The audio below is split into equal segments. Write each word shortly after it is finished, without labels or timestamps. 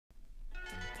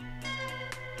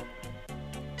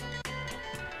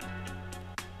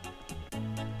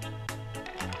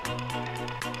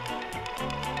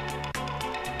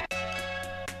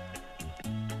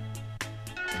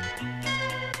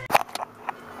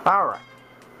Alright,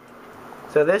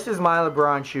 so this is my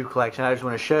LeBron shoe collection. I just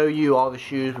want to show you all the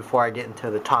shoes before I get into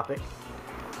the topic.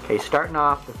 Okay, starting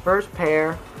off, the first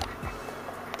pair,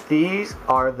 these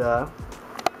are the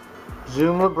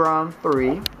Zoom LeBron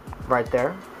 3, right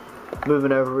there.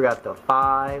 Moving over, we got the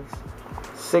 5s,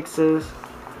 6s,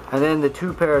 and then the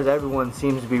two pairs everyone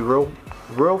seems to be real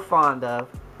fond of,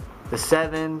 the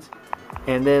 7s,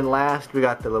 and then last we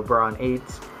got the LeBron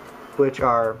 8s, which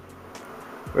are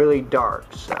really dark.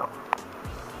 So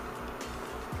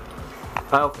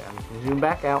okay, I'm going to zoom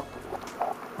back out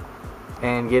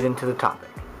and get into the topic.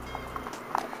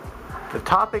 The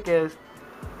topic is,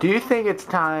 do you think it's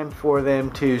time for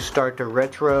them to start to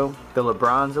retro the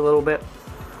LeBrons a little bit?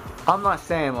 I'm not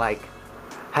saying like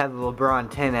have the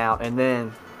LeBron 10 out and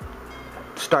then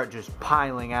start just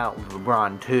piling out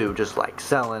LeBron 2, just like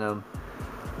selling them,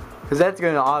 because that's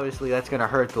going to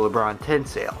hurt the LeBron 10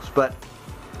 sales. But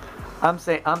I'm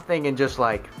thinking just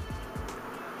like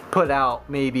put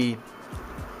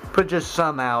just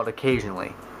some out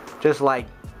occasionally. Just like,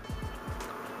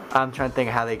 I'm trying to think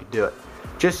of how they could do it.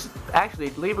 Just actually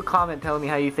leave a comment telling me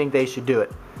how you think they should do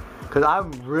it, because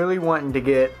I'm really wanting to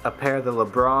get a pair of the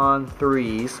LeBron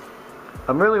 3s.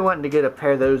 I'm really wanting to get a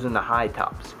pair of those in the high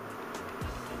tops,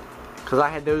 because I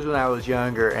had those when I was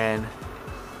younger and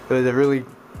it was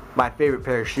my favorite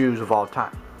pair of shoes of all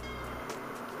time.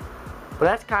 But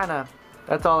that's kind of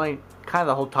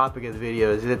the whole topic of the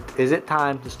video. Is it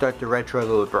time to start to retro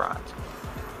the LeBrons?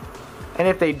 And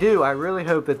if they do, I really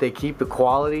hope that they keep the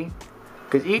quality,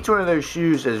 because each one of those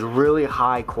shoes is really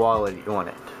high quality on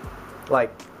it.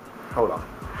 Like, hold on,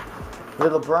 the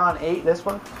LeBron 8, this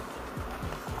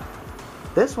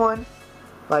one,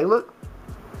 like, look,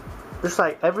 just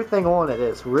like everything on it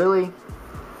is really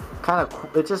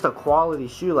it's just a quality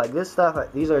shoe. Like this stuff,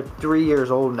 these are 3 years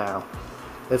old now.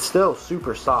 It's still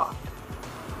super soft.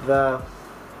 The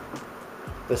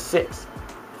 6,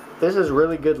 this is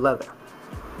really good leather.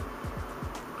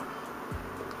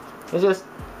 It's just,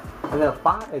 and the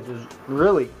 5 is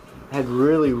really,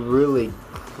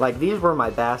 like, these were my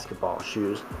basketball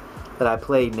shoes that I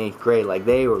played in 8th grade. Like,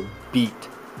 they were beat,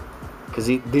 because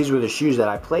these were the shoes that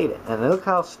I played in. And look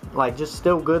how, like, just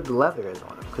still good the leather is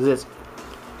on them, because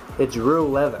it's real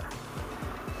leather.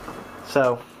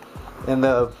 So, and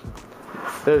those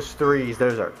 3s,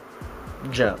 those are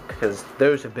junk, because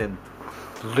those have been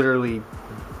literally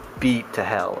beat to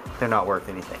hell. They're not worth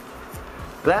anything.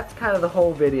 But that's kind of the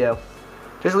whole video.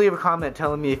 Just leave a comment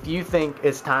telling me if you think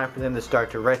it's time for them to start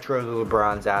to retro the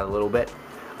LeBrons out a little bit.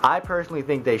 I personally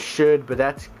think they should, but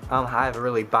I have a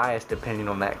really biased opinion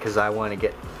on that, because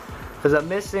I'm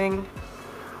missing,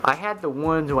 I had the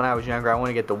 1s when I was younger. I want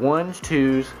to get the 1s,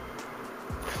 2s,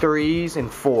 3s, and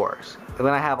 4s. And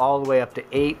then I have all the way up to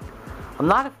 8. I'm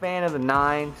not a fan of the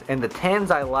 9s, and the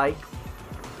 10s I like,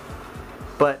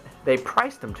 but they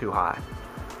priced them too high.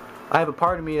 I have a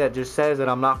part of me that just says that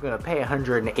I'm not going to pay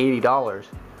 $180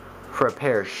 for a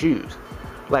pair of shoes.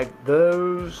 Like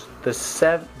those, the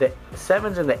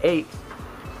 7s and the 8s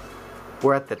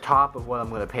were at the top of what I'm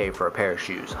going to pay for a pair of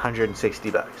shoes,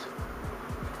 $160.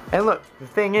 And look, the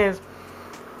thing is,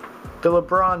 the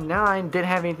LeBron 9 didn't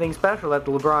have anything special that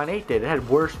the LeBron 8 did. It had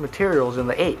worse materials than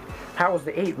the 8. How was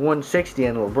the 8 $160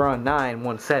 and the LeBron 9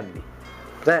 $170?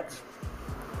 That's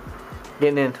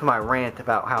getting into my rant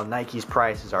about how Nike's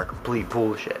prices are complete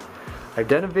bullshit. I've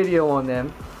done a video on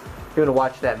them. If you want to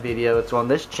watch that video, it's on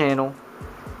this channel.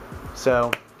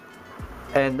 So,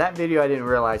 and that video I didn't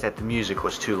realize that the music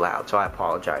was too loud, so I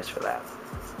apologize for that.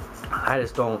 I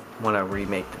just don't want to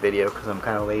remake the video because I'm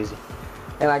kind of lazy.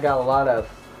 And I got a lot of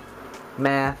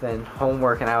math and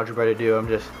homework and algebra to do.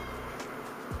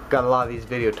 Got a lot of these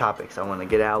video topics I want to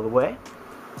get out of the way.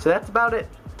 So that's about it.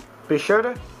 Be sure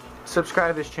to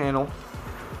subscribe to this channel.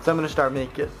 So I'm going to start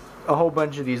making a whole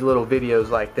bunch of these little videos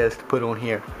like this to put on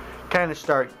here. Kind of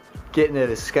start getting a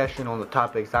discussion on the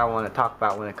topics I want to talk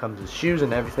about when it comes to shoes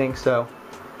and everything. So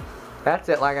that's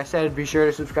it. Like I said, be sure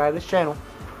to subscribe to this channel.